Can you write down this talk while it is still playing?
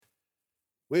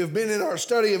We have been in our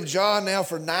study of John now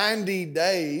for 90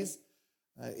 days.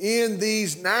 In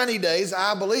these 90 days,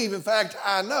 I believe, in fact,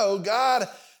 I know God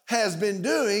has been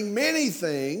doing many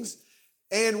things.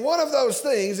 And one of those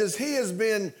things is he has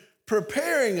been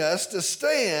preparing us to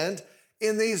stand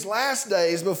in these last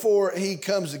days before he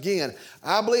comes again.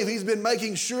 I believe he's been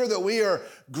making sure that we are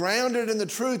grounded in the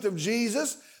truth of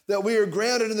Jesus, that we are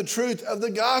grounded in the truth of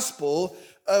the gospel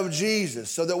of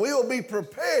Jesus, so that we will be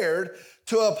prepared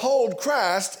to uphold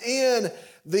Christ in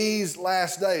these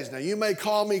last days. Now, you may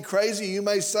call me crazy, you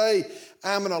may say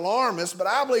I'm an alarmist, but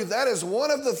I believe that is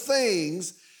one of the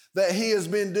things that he has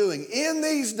been doing. In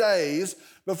these days,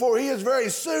 before he is very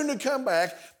soon to come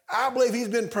back, I believe he's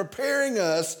been preparing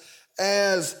us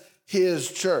as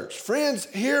his church. Friends,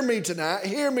 hear me tonight.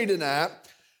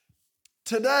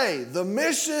 Today, the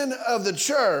mission of the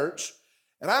church,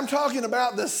 and I'm talking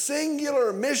about the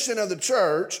singular mission of the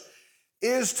church,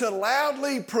 is to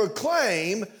loudly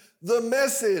proclaim the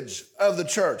message of the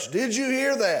church. Did you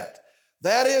hear that?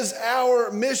 That is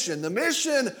our mission. The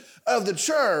mission of the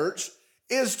church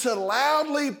is to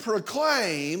loudly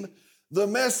proclaim the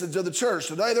message of the church.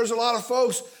 Today, there's a lot of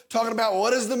folks talking about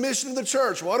what is the mission of the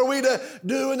church? What are we to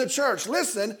do in the church?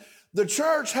 Listen, the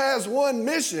church has one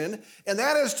mission, and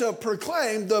that is to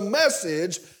proclaim the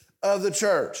message of the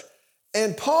church.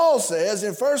 And Paul says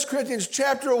in 1 Corinthians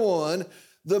chapter 1,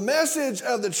 the message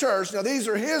of the church, now these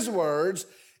are his words,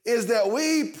 is that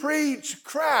we preach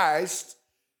Christ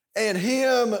and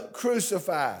him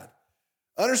crucified.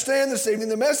 Understand this evening,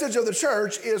 the message of the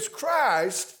church is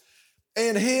Christ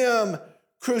and him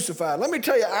crucified. Let me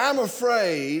tell you, I'm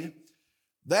afraid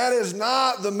that is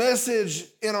not the message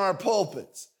in our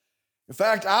pulpits. In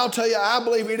fact, I'll tell you, I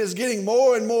believe it is getting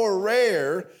more and more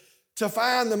rare to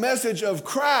find the message of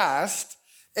Christ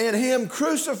and him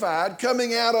crucified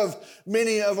coming out of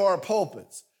many of our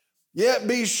pulpits. Yet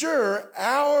be sure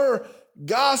our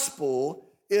gospel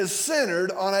is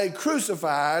centered on a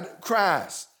crucified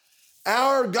Christ.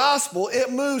 Our gospel,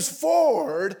 it moves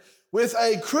forward with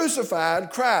a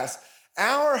crucified Christ.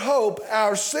 Our hope,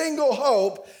 our single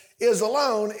hope, is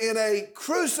alone in a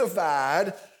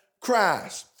crucified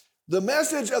Christ. The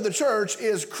message of the church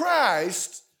is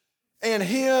Christ and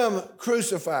him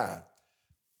crucified.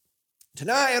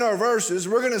 Tonight in our verses,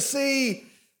 we're going to see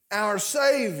our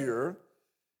Savior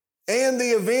and the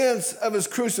events of his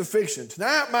crucifixion.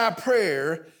 Tonight, my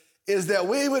prayer is that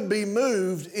we would be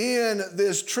moved in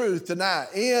this truth tonight,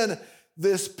 in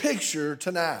this picture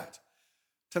tonight.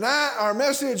 Tonight, our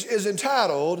message is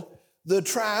entitled, The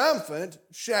Triumphant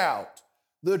Shout.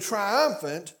 The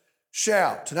Triumphant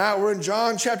Shout. Tonight, we're in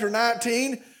John chapter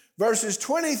 19, verses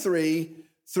 23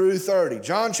 through 30.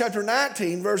 John chapter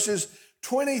 19, verses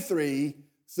 23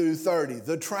 through 30.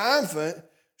 The Triumphant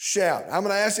Shout. I'm going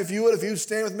to ask if you would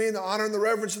stand with me in the honor and the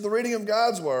reverence of the reading of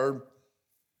God's word.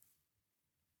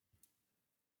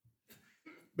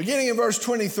 Beginning in verse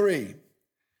 23.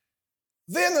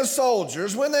 Then the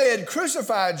soldiers, when they had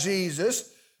crucified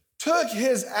Jesus, took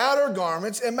his outer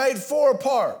garments and made 4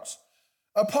 parts,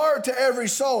 a part to every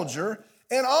soldier,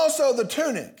 and also the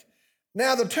tunic.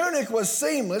 Now the tunic was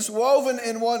seamless, woven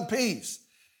in one piece.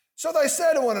 So they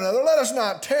said to one another, let us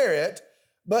not tear it,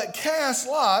 but cast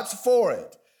lots for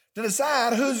it, to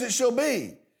decide whose it shall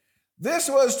be. This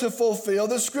was to fulfill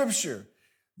the scripture.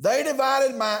 They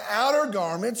divided my outer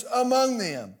garments among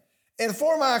them, and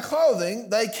for my clothing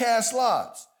they cast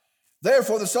lots.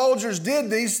 Therefore the soldiers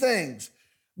did these things.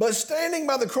 But standing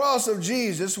by the cross of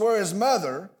Jesus were his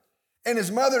mother and his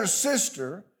mother's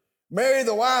sister, Mary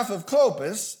the wife of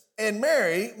Clopas, and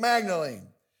Mary Magdalene.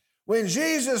 When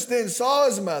Jesus then saw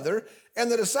his mother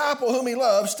and the disciple whom he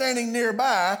loved standing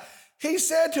nearby, he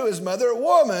said to his mother,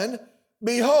 Woman,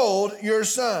 behold your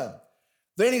son.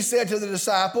 Then he said to the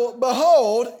disciple,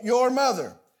 Behold your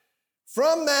mother.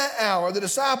 From that hour, the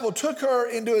disciple took her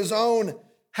into his own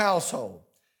household.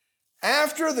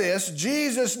 After this,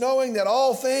 Jesus, knowing that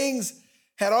all things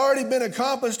had already been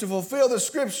accomplished to fulfill the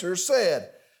scripture, said,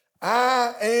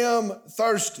 I am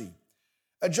thirsty.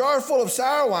 A jar full of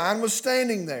sour wine was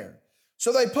standing there.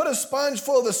 So they put a sponge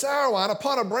full of the sour wine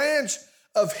upon a branch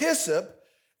of hyssop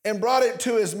and brought it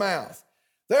to his mouth.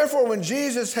 Therefore, when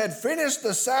Jesus had finished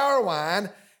the sour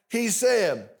wine, he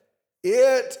said,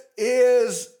 It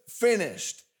is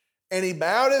finished. And he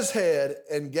bowed his head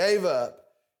and gave up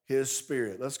his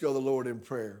spirit. Let's go to the Lord in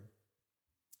prayer.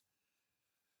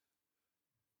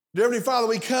 Dear Heavenly Father,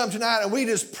 we come tonight and we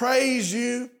just praise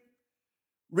you.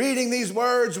 Reading these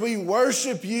words, we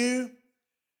worship you.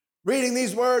 Reading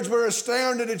these words, we're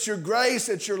astounded at your grace,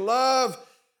 at your love,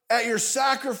 at your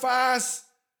sacrifice,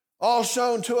 all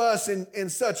shown to us in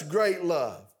such great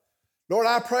love. Lord,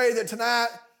 I pray that tonight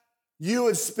you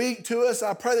would speak to us.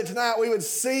 I pray that tonight we would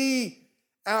see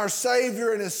our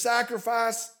Savior and his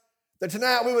sacrifice, that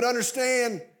tonight we would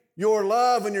understand your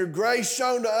love and your grace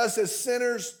shown to us as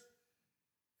sinners,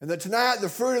 and that tonight the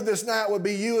fruit of this night would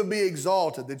be you would be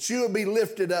exalted, that you would be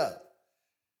lifted up.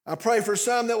 I pray for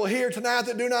some that will hear tonight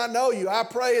that do not know you. I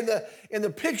pray in the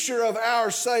picture of our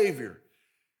Savior,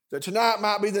 that tonight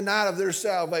might be the night of their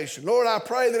salvation. Lord, I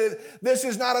pray that this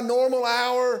is not a normal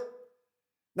hour,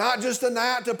 not just a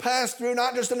night to pass through,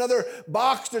 not just another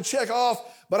box to check off,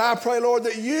 but I pray, Lord,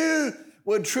 that you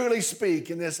would truly speak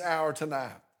in this hour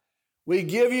tonight. We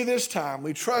give you this time.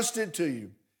 We trust it to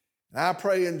you. And I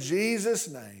pray in Jesus'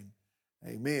 name,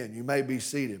 amen. You may be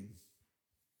seated.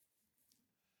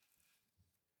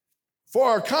 For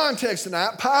our context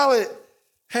tonight, Pilate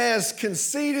has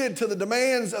conceded to the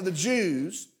demands of the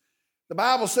Jews. The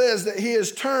Bible says that he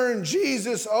has turned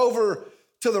Jesus over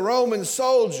to the Roman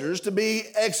soldiers to be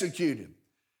executed.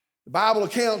 The Bible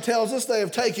account tells us they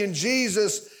have taken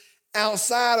Jesus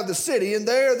outside of the city, and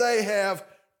there they have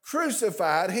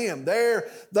crucified him. There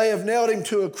they have nailed him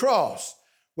to a cross,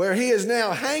 where he is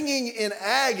now hanging in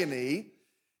agony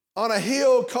on a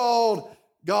hill called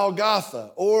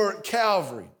Golgotha or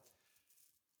Calvary.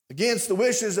 Against the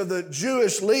wishes of the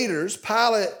Jewish leaders,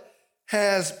 Pilate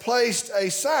has placed a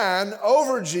sign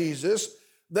over Jesus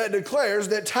that declares,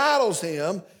 that titles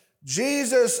him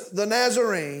Jesus the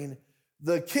Nazarene,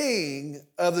 the King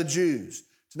of the Jews.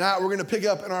 Tonight we're going to pick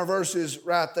up in our verses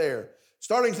right there,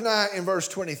 starting tonight in verse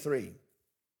 23.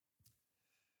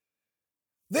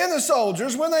 Then the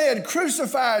soldiers, when they had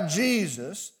crucified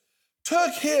Jesus,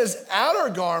 took his outer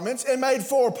garments and made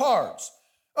 4 parts,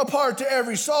 a part to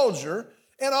every soldier,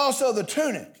 and also the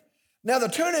tunic. Now the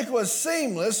tunic was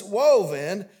seamless,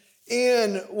 woven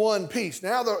in one piece.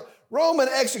 Now the Roman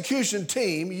execution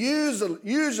team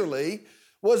usually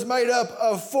was made up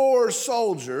of 4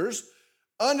 soldiers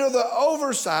under the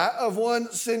oversight of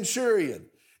 1 centurion.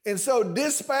 And so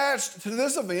dispatched to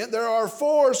this event, there are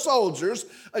 4 soldiers,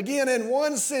 again, and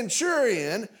 1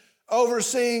 centurion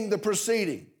overseeing the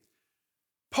proceeding.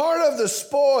 Part of the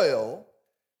spoil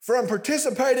from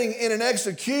participating in an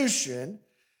execution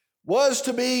was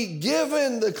to be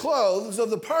given the clothes of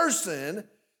the person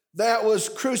that was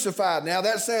crucified. Now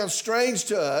that sounds strange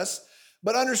to us,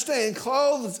 but understand,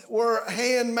 clothes were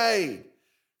handmade.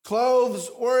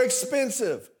 Clothes were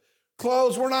expensive.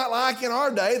 Clothes were not like in our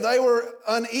day. They were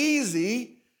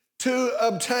uneasy to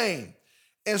obtain.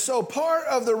 And so part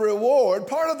of the reward,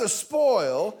 part of the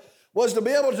spoil, was to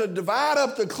be able to divide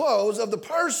up the clothes of the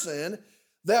person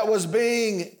that was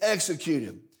being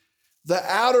executed. The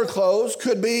outer clothes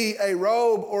could be a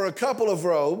robe or a couple of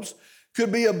robes,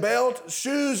 could be a belt,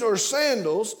 shoes or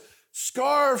sandals,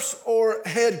 scarves or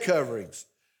head coverings.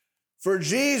 For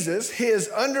Jesus, his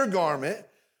undergarment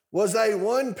was a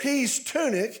 1-piece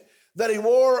tunic that he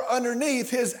wore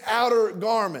underneath his outer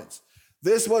garments.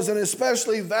 This was an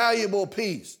especially valuable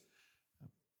piece.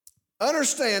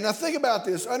 Understand, now think about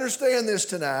this, understand this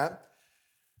tonight.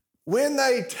 When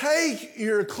they take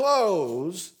your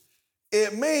clothes,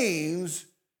 it means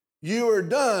you are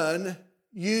done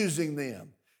using them.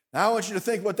 Now I want you to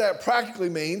think what that practically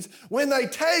means. When they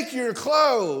take your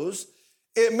clothes,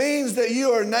 it means that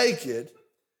you are naked,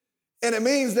 and it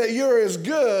means that you're as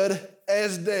good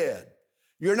as dead.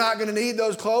 You're not going to need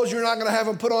those clothes. You're not going to have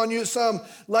them put on you some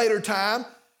later time.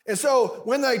 And so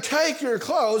when they take your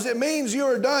clothes, it means you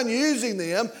are done using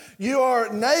them. You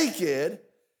are naked,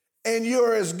 and you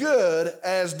are as good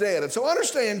as dead. And so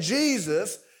understand,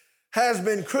 Jesus has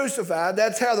been crucified.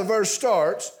 That's how the verse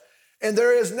starts. And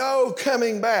there is no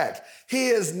coming back. He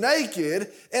is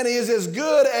naked and he is as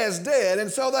good as dead. And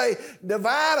so they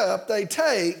divide up, they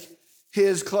take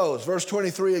his clothes. Verse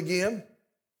 23 again.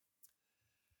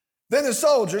 Then the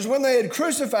soldiers, when they had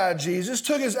crucified Jesus,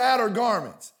 took his outer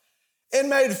garments and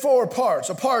made 4 parts,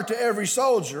 a part to every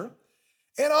soldier,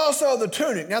 and also the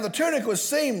tunic. Now the tunic was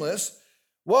seamless,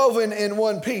 woven in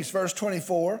 1 piece. Verse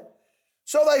 24.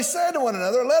 So they said to one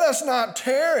another, let us not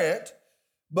tear it,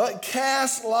 but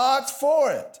cast lots for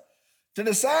it, to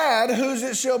decide whose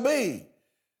it shall be.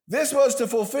 This was to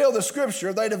fulfill the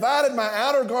scripture. They divided my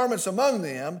outer garments among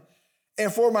them,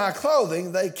 and for my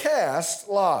clothing they cast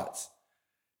lots.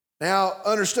 Now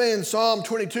understand Psalm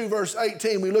 22 verse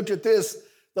 18. We looked at this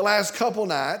the last couple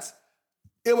nights.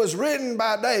 It was written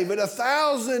by David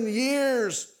 1,000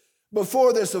 years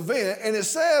before this event, and it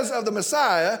says of the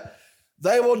Messiah,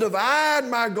 they will divide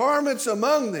my garments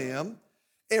among them,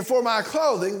 and for my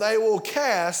clothing they will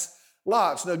cast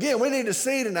lots. Now again, we need to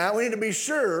see tonight, we need to be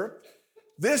sure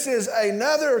this is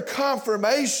another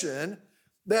confirmation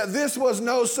that this was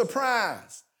no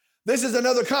surprise. This is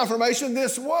another confirmation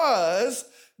this was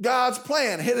God's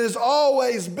plan. It has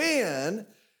always been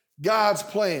God's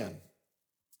plan.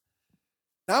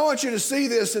 Now, I want you to see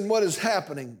this in what is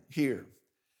happening here.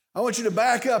 I want you to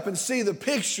back up and see the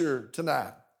picture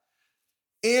tonight.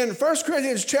 In 1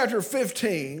 Corinthians chapter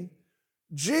 15,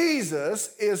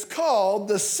 Jesus is called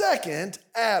the second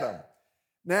Adam.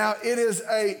 Now, it is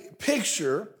a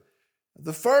picture.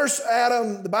 The first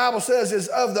Adam, the Bible says, is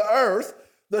of the earth.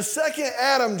 The second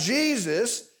Adam,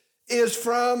 Jesus, is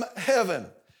from heaven.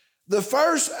 The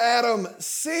first Adam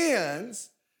sins,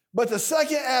 but the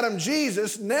second Adam,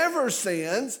 Jesus, never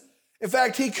sins. In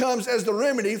fact, he comes as the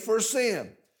remedy for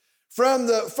sin. From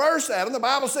the first Adam, the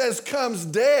Bible says, comes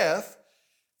death.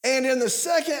 And in the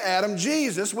second Adam,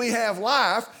 Jesus, we have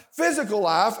life, physical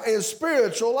life, and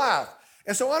spiritual life.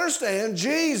 And so understand,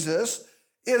 Jesus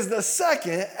is the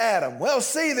second Adam. Well,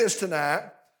 see this tonight.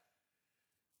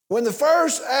 When the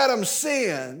first Adam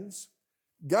sins,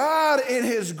 God in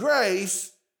his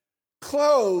grace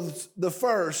clothes the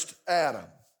first Adam.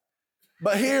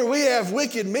 But here we have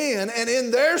wicked men, and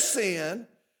in their sin,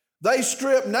 they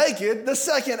strip naked the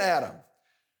second Adam.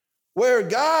 Where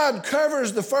God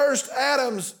covers the first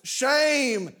Adam's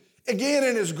shame again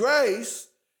in his grace,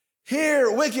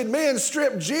 here wicked men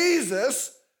strip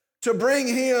Jesus to bring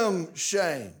him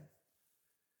shame.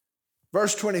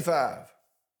 Verse 25.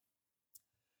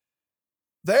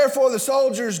 Therefore the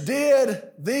soldiers did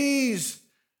these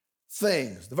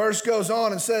things. The verse goes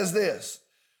on and says this,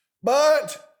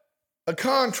 but, a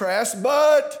contrast,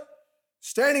 but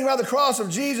standing by the cross of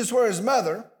Jesus were his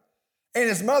mother and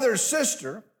his mother's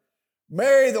sister,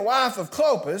 Mary, the wife of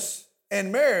Clopas,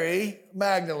 and Mary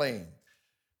Magdalene.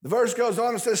 The verse goes on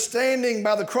and says, standing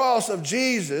by the cross of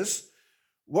Jesus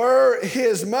were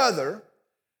his mother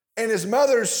and his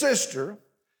mother's sister,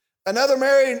 another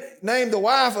Mary named the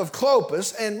wife of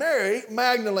Clopas, and Mary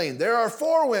Magdalene. There are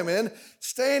 4 women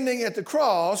standing at the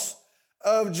cross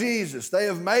of Jesus. They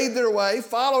have made their way,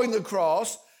 following the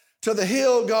cross, to the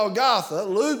hill Golgotha.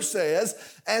 Luke says,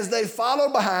 as they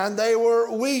followed behind, they were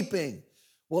weeping.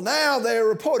 Well, now they are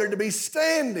reported to be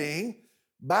standing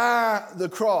by the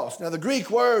cross. Now, the Greek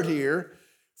word here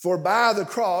for by the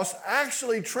cross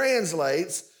actually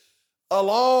translates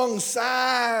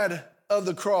alongside of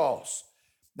the cross.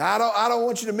 Now, I don't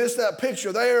want you to miss that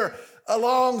picture. They are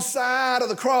alongside of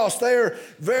the cross. They are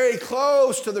very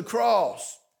close to the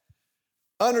cross.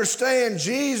 Understand,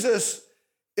 Jesus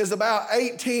is about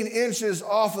 18 inches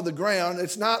off of the ground.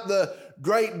 It's not the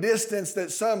great distance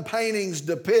that some paintings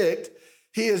depict.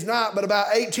 He is not, but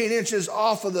about 18 inches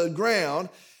off of the ground.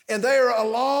 And they are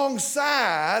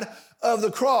alongside of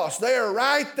the cross. They are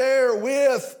right there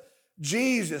with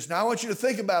Jesus. Now, I want you to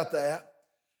think about that.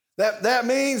 That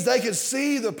means they could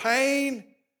see the pain.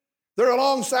 They're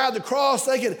alongside the cross.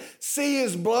 They could see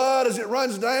his blood as it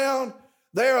runs down.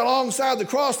 They're alongside the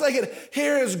cross. They could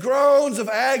hear his groans of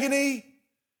agony.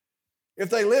 If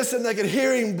they listened, they could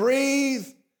hear him breathe.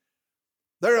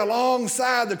 They're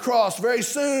alongside the cross. Very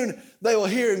soon, they will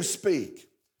hear him speak.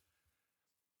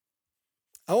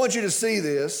 I want you to see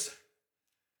this.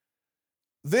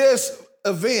 This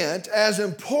event, as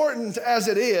important as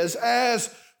it is,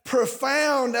 as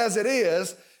profound as it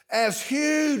is, as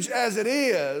huge as it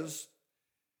is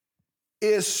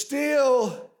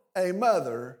still a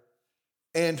mother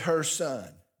and her son.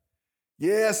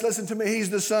 Yes, listen to me, he's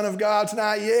the Son of God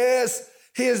tonight. Yes,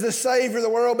 he is the Savior of the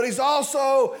world, but he's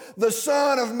also the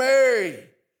son of Mary.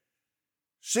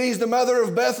 She's the mother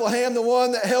of Bethlehem, the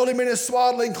one that held him in his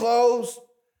swaddling clothes.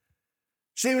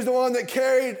 She was the one that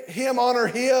carried him on her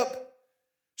hip.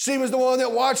 She was the one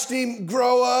that watched him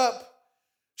grow up.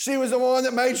 She was the one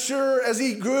that made sure as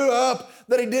he grew up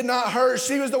that he did not hurt.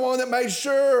 She was the one that made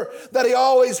sure that he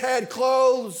always had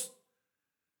clothes.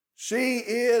 She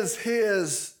is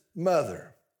his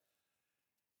mother.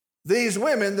 These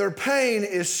women, their pain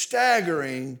is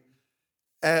staggering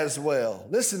as well.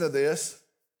 Listen to this.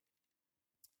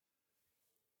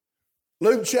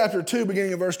 Luke chapter 2,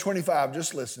 beginning of verse 25,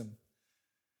 just listen.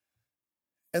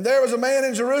 And there was a man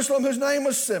in Jerusalem whose name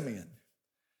was Simeon.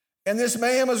 And this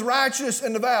man was righteous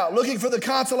and devout, looking for the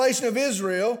consolation of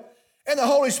Israel, and the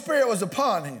Holy Spirit was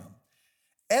upon him.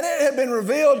 And it had been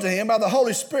revealed to him by the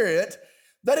Holy Spirit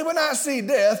that he would not see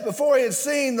death before he had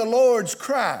seen the Lord's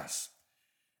Christ.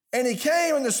 And he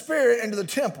came in the Spirit into the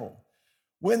temple.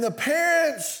 When the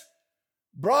parents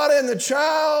brought in the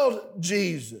child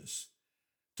Jesus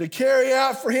to carry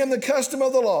out for him the custom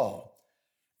of the law,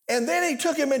 and then he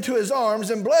took him into his arms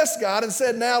and blessed God and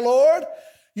said, now, Lord,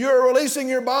 you are releasing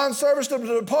your bondservants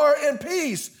to depart in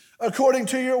peace according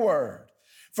to your word.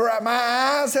 For my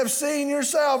eyes have seen your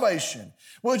salvation,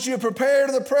 which you have prepared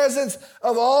in the presence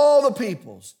of all the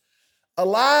peoples, a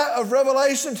light of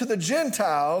revelation to the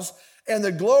Gentiles, and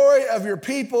the glory of your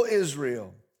people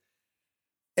Israel.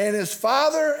 And his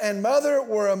father and mother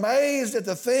were amazed at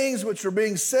the things which were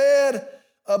being said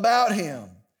about him.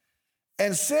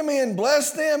 And Simeon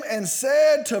blessed them and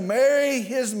said to Mary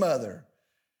his mother,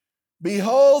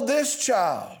 Behold, this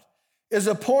child is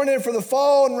appointed for the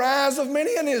fall and rise of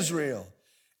many in Israel,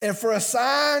 and for a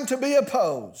sign to be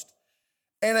opposed.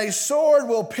 And a sword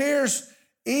will pierce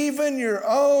even your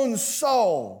own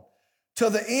soul, to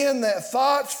the end that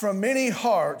thoughts from many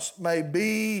hearts may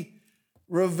be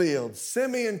revealed.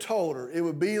 Simeon told her it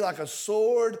would be like a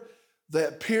sword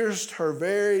that pierced her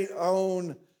very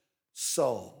own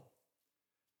soul.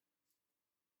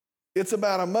 It's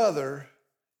about a mother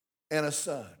and a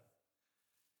son.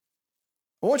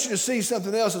 I want you to see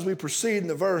something else as we proceed in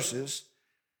the verses.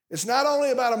 It's not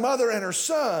only about a mother and her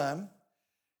son,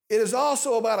 it is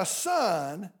also about a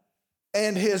son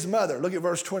and his mother. Look at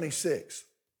verse 26.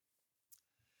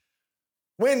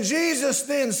 When Jesus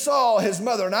then saw his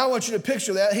mother, and I want you to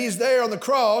picture that, he's there on the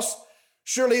cross.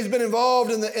 Surely he's been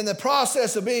involved in the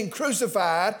process of being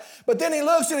crucified, but then he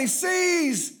looks and he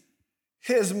sees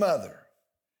his mother.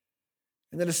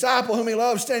 And the disciple whom he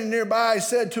loved standing nearby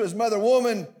said to his mother,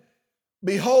 Woman,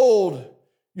 behold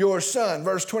your son.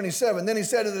 Verse 27, then he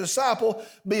said to the disciple,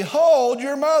 Behold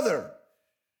your mother.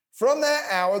 From that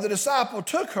hour, the disciple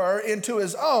took her into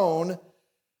his own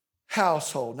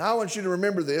household. Now I want you to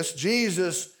remember this.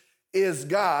 Jesus is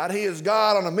God. He is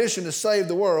God on a mission to save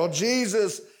the world.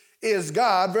 Jesus is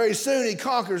God. Very soon he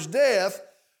conquers death,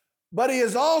 but he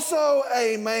is also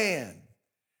a man.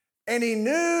 And he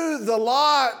knew the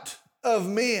lot of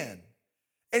men.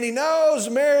 And he knows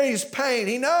Mary's pain.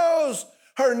 He knows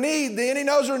her need then. He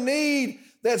knows her need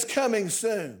that's coming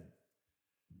soon.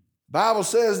 The Bible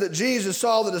says that Jesus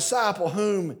saw the disciple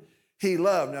whom he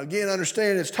loved. Now again,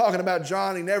 understand it's talking about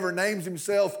John. He never names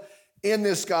himself in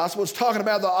this gospel. It's talking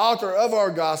about the author of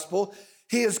our gospel.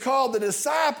 He is called the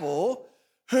disciple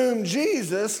whom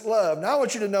Jesus loved. Now I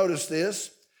want you to notice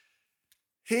this.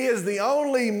 He is the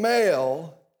only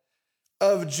male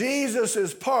of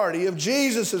Jesus's party, of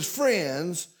Jesus's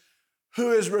friends,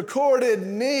 who is recorded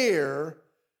near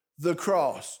the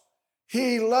cross.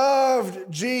 He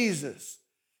loved Jesus.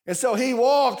 And so he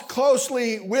walked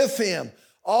closely with him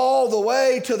all the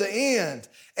way to the end.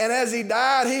 And as he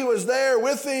died, he was there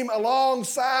with him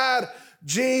alongside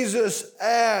Jesus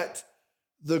at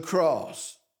the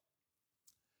cross.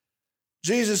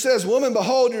 Jesus says, Woman,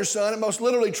 behold your son. It most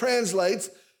literally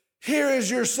translates, Here is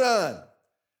your son.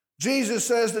 Jesus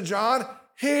says to John,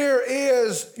 Here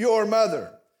is your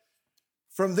mother.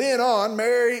 From then on,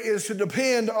 Mary is to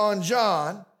depend on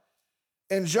John,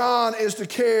 and John is to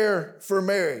care for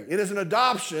Mary. It is an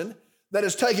adoption that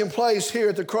has taken place here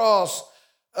at the cross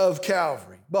of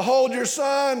Calvary. Behold your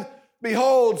son,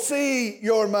 behold, see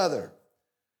your mother.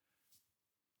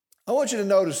 I want you to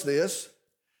notice this.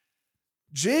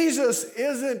 Jesus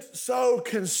isn't so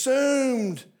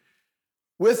consumed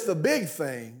with the big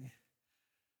thing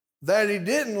that he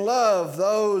didn't love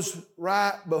those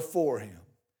right before him.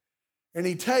 And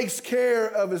he takes care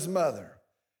of his mother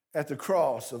at the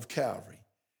cross of Calvary.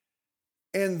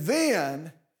 And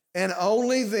then, and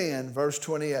only then, verse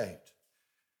 28.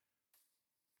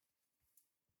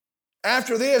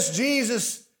 After this,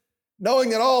 Jesus,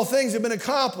 knowing that all things have been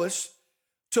accomplished,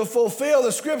 to fulfill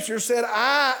the scripture, said,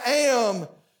 I am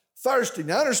thirsty.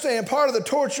 Now understand, part of the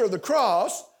torture of the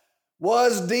cross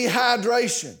was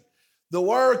dehydration. The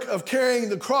work of carrying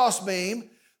the crossbeam,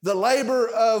 the labor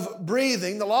of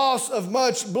breathing, the loss of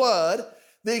much blood,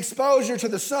 the exposure to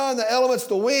the sun, the elements,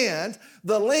 the wind,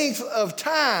 the length of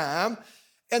time,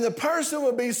 and the person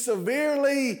would be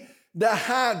severely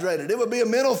dehydrated. It would be a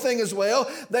mental thing as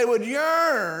well. They would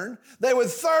yearn, they would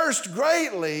thirst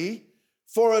greatly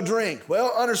for a drink.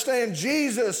 Well, understand,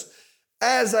 Jesus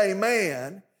as a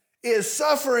man is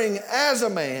suffering as a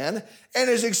man and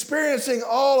is experiencing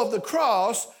all of the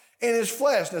cross in his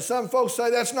flesh. Now, some folks say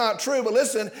that's not true, but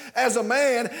listen, as a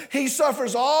man, he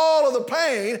suffers all of the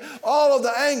pain, all of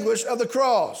the anguish of the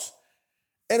cross.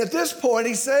 And at this point,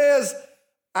 he says,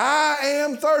 I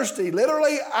am thirsty.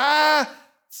 Literally, I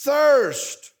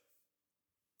thirst.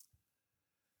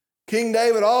 King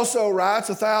David also writes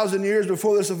 1,000 years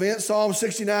before this event, Psalm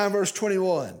 69, verse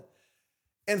 21.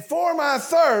 And for my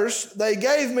thirst, they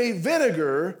gave me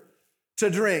vinegar to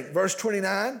drink. Verse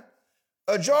 29.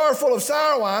 A jar full of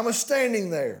sour wine was standing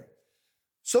there.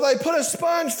 So they put a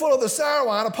sponge full of the sour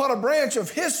wine upon a branch of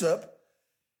hyssop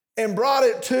and brought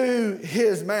it to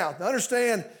his mouth. Now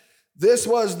understand, this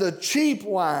was the cheap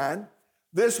wine.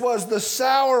 This was the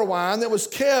sour wine that was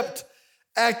kept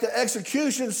at the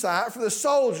execution site for the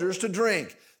soldiers to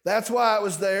drink. That's why it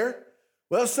was there.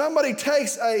 Well, somebody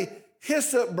takes a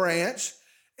hyssop branch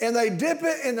and they dip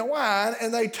it in the wine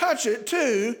and they touch it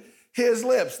to his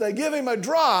lips. They give him a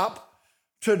drop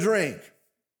to drink.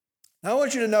 Now I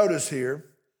want you to notice here,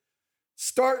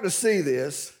 start to see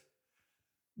this.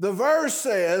 The verse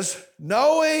says,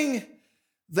 knowing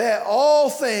that all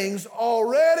things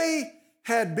already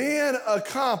had been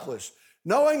accomplished.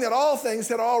 Knowing that all things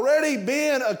had already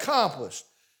been accomplished.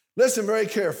 Listen very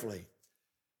carefully.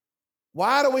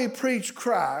 Why do we preach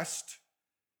Christ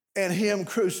and him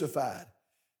crucified?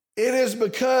 It is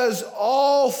because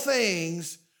all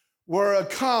things were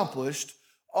accomplished.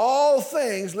 All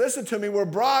things, listen to me, were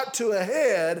brought to a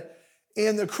head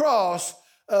in the cross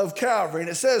of Calvary. And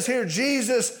it says here,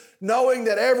 Jesus, knowing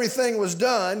that everything was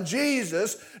done,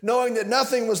 Jesus, knowing that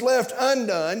nothing was left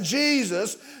undone,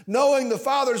 Jesus, knowing the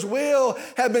Father's will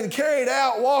had been carried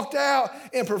out, walked out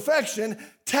in perfection,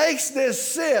 takes this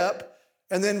sip,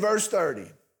 and then verse 30.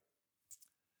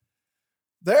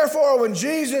 Therefore, when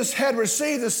Jesus had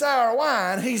received the sour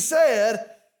wine, he said,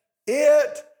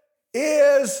 it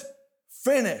is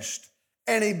finished.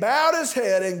 And he bowed his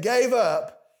head and gave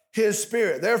up his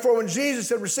spirit. Therefore, when Jesus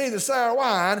had received the sour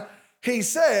wine, he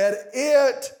said,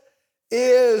 it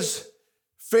is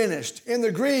finished. In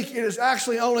the Greek, it is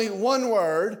actually only one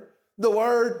word, the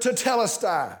word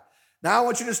tetelestai. Now, I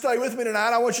want you to stay with me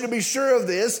tonight. I want you to be sure of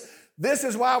this. This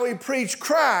is why we preach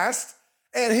Christ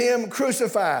and him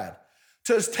crucified.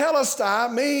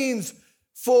 Tetelestai means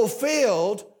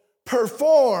fulfilled,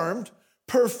 performed,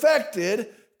 perfected,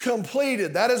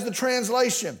 completed. That is the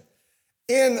translation.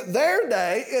 In their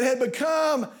day, it had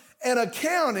become an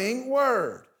accounting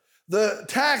word. The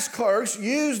tax clerks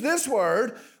used this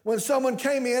word when someone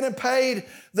came in and paid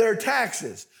their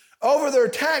taxes. Over their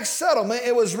tax settlement,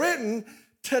 it was written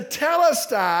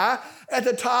tetelestai at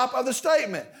the top of the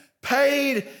statement,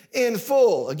 paid in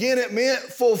full. Again, it meant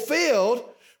fulfilled,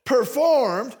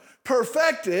 performed,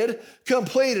 perfected,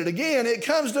 completed. Again, it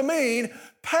comes to mean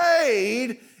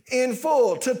paid in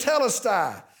full,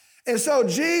 tetelestai. And so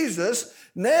Jesus,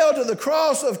 nailed to the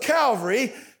cross of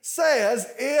Calvary,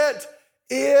 says it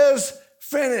is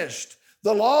finished.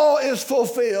 The law is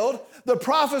fulfilled. The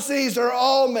prophecies are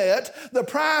all met. The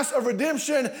price of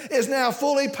redemption is now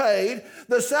fully paid.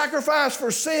 The sacrifice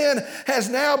for sin has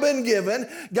now been given.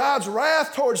 God's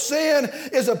wrath towards sin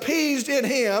is appeased in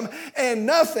him, and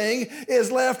nothing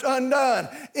is left undone.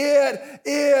 It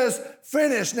is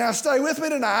finished. Now stay with me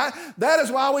tonight. That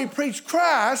is why we preach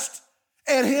Christ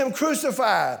and him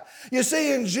crucified. You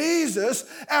see, in Jesus,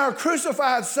 our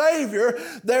crucified Savior,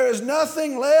 there is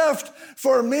nothing left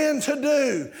for men to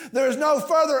do. There is no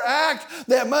further act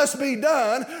that must be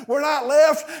done. We're not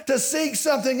left to seek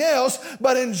something else,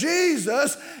 but in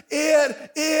Jesus,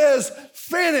 it is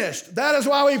finished. That is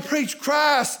why we preach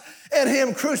Christ and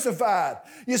him crucified.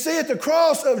 You see, at the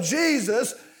cross of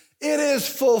Jesus, it is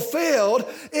fulfilled,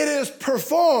 it is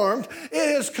performed, it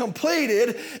is completed,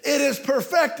 it is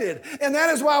perfected. And that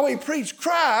is why we preach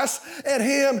Christ and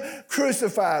him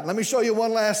crucified. Let me show you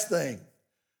one last thing.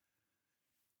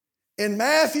 In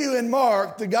Matthew and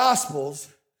Mark, the Gospels,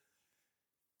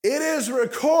 it is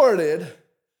recorded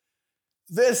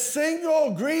this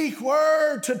single Greek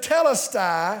word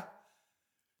tetelestai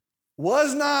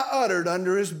was not uttered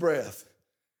under his breath.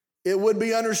 It would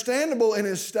be understandable in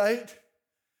his state.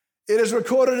 It is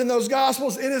recorded in those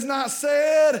Gospels. It is not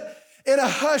said in a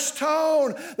hushed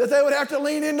tone that they would have to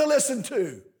lean in to listen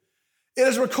to. It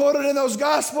is recorded in those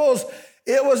Gospels.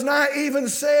 It was not even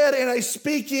said in a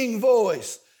speaking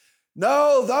voice.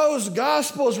 No, those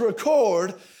Gospels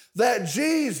record that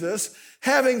Jesus,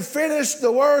 having finished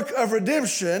the work of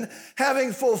redemption,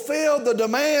 having fulfilled the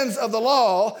demands of the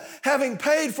law, having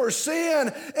paid for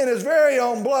sin in his very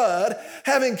own blood,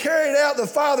 having carried out the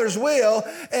Father's will,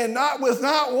 and with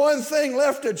not one thing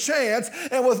left to chance,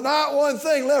 and with not one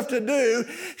thing left to do,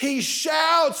 he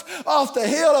shouts off the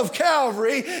hill of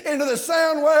Calvary into the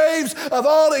sound waves of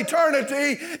all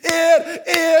eternity, it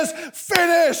is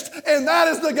finished. And that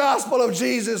is the gospel of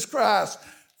Jesus Christ.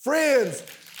 Friends,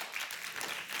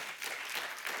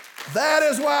 that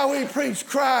is why we preach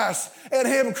Christ and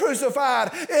him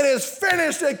crucified. It is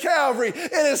finished at Calvary.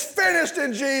 It is finished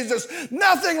in Jesus.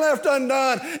 Nothing left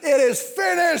undone. It is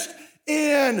finished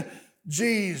in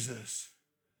Jesus.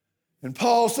 And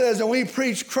Paul says, and we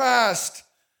preach Christ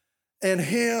and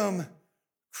him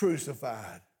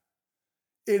crucified.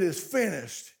 It is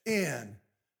finished in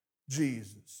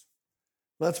Jesus.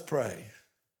 Let's pray.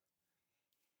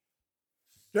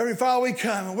 Dear Heavenly Father, we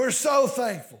come and we're so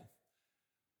thankful.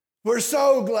 We're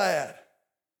so glad.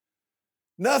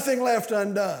 Nothing left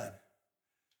undone.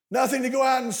 Nothing to go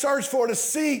out and search for, to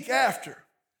seek after.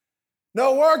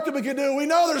 no work that we could do. We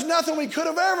know there's nothing we could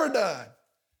have ever done.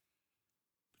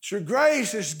 But your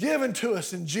grace is given to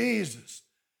us in Jesus.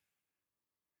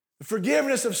 The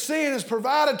forgiveness of sin is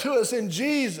provided to us in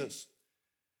Jesus.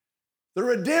 The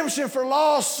redemption for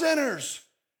lost sinners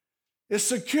is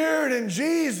secured in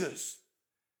Jesus.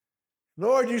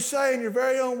 Lord, you say in your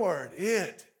very own word,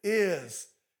 it is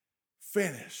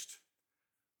finished.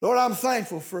 Lord, I'm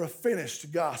thankful for a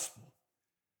finished gospel.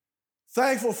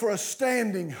 Thankful for a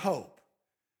standing hope.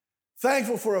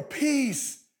 Thankful for a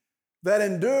peace that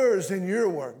endures in your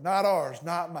work, not ours,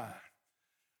 not mine.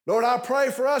 Lord, I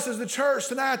pray for us as the church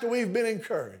tonight that we've been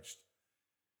encouraged.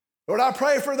 Lord, I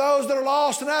pray for those that are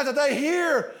lost tonight that they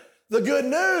hear the good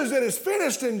news that is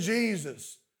finished in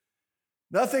Jesus.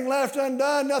 Nothing left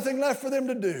undone, nothing left for them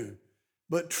to do,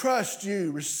 but trust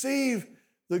you, receive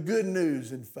the good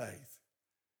news in faith.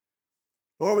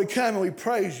 Lord, we come and we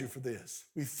praise you for this.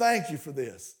 We thank you for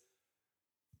this.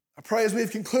 I pray as we've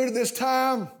concluded this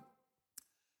time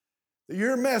that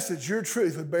your message, your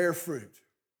truth would bear fruit.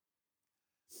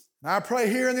 And I pray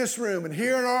here in this room and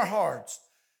here in our hearts,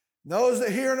 and those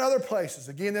that hear in other places,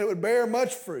 again, that it would bear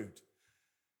much fruit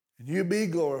and you be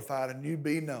glorified and you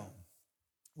be known.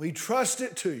 We trust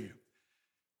it to you.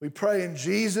 We pray in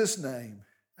Jesus' name,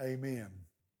 amen.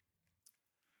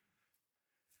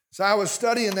 So I was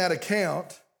studying that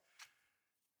account.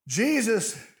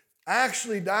 Jesus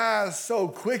actually dies so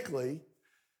quickly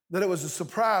that it was a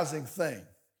surprising thing.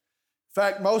 In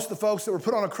fact, most of the folks that were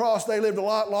put on a cross, they lived a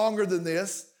lot longer than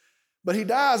this. But he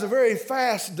dies a very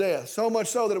fast death, so much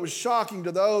so that it was shocking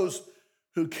to those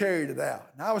who carried it out.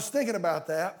 And I was thinking about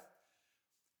that.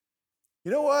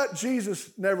 You know what? Jesus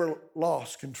never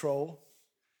lost control.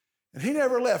 And he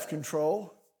never left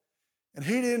control. And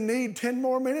he didn't need 10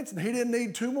 more minutes, and he didn't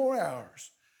need 2 more hours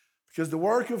because the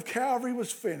work of Calvary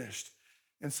was finished.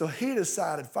 And so he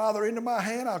decided, Father, into my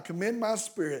hand I'll commend my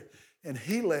spirit. And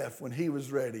he left when he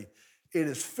was ready. It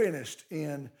is finished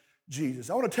in Jesus.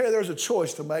 I want to tell you there's a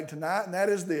choice to make tonight, and that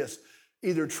is this.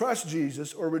 Either trust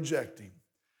Jesus or reject him.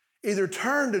 Either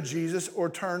turn to Jesus or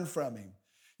turn from him.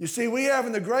 You see, we have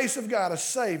in the grace of God a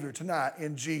Savior tonight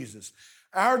in Jesus.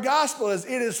 Our gospel is,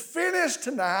 it is finished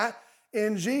tonight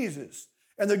in Jesus.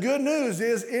 And the good news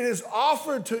is it is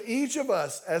offered to each of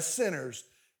us as sinners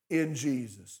in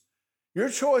Jesus. Your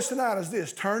choice tonight is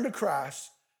this. Turn to Christ.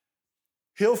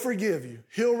 He'll forgive you.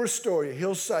 He'll restore you.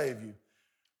 He'll save you.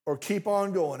 Or keep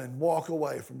on going and walk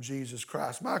away from Jesus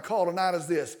Christ. My call tonight is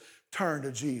this. Turn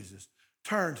to Jesus.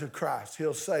 Turn to Christ.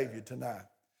 He'll save you tonight.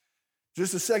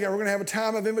 Just a second, we're going to have a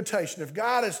time of invitation. If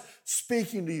God is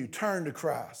speaking to you, turn to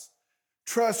Christ.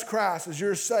 Trust Christ as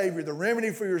your Savior, the remedy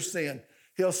for your sin.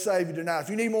 He'll save you tonight. If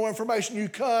you need more information, you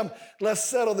come. Let's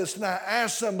settle this tonight.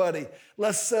 Ask somebody.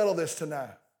 Let's settle this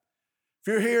tonight. If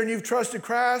you're here and you've trusted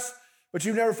Christ, but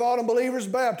you've never followed in believer's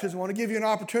baptism, I want to give you an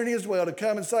opportunity as well to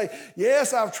come and say,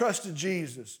 yes, I've trusted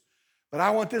Jesus, but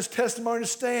I want this testimony to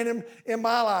stand in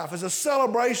my life as a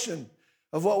celebration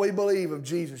of what we believe of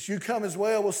Jesus. You come as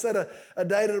well. We'll set a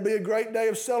day that'll be a great day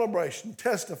of celebration,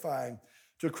 testifying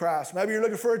to Christ. Maybe you're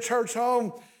looking for a church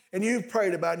home and you've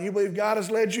prayed about it and you believe God has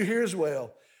led you here as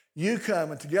well. You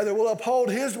come and together we'll uphold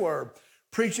his word,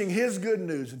 preaching his good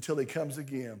news until he comes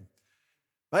again.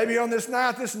 Maybe on this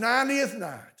night, this 90th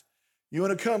night, you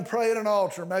want to come pray at an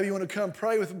altar. Maybe you want to come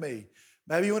pray with me.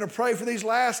 Maybe you want to pray for these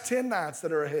last 10 nights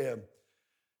that are ahead.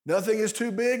 Nothing is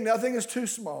too big. Nothing is too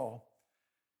small.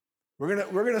 We're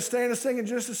going to stand and sing in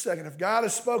just a second. If God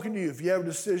has spoken to you, if you have a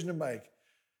decision to make,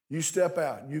 you step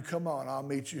out and you come on. I'll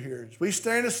meet you here. As we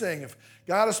stand and sing. If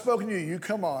God has spoken to you, you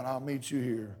come on. I'll meet you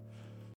here.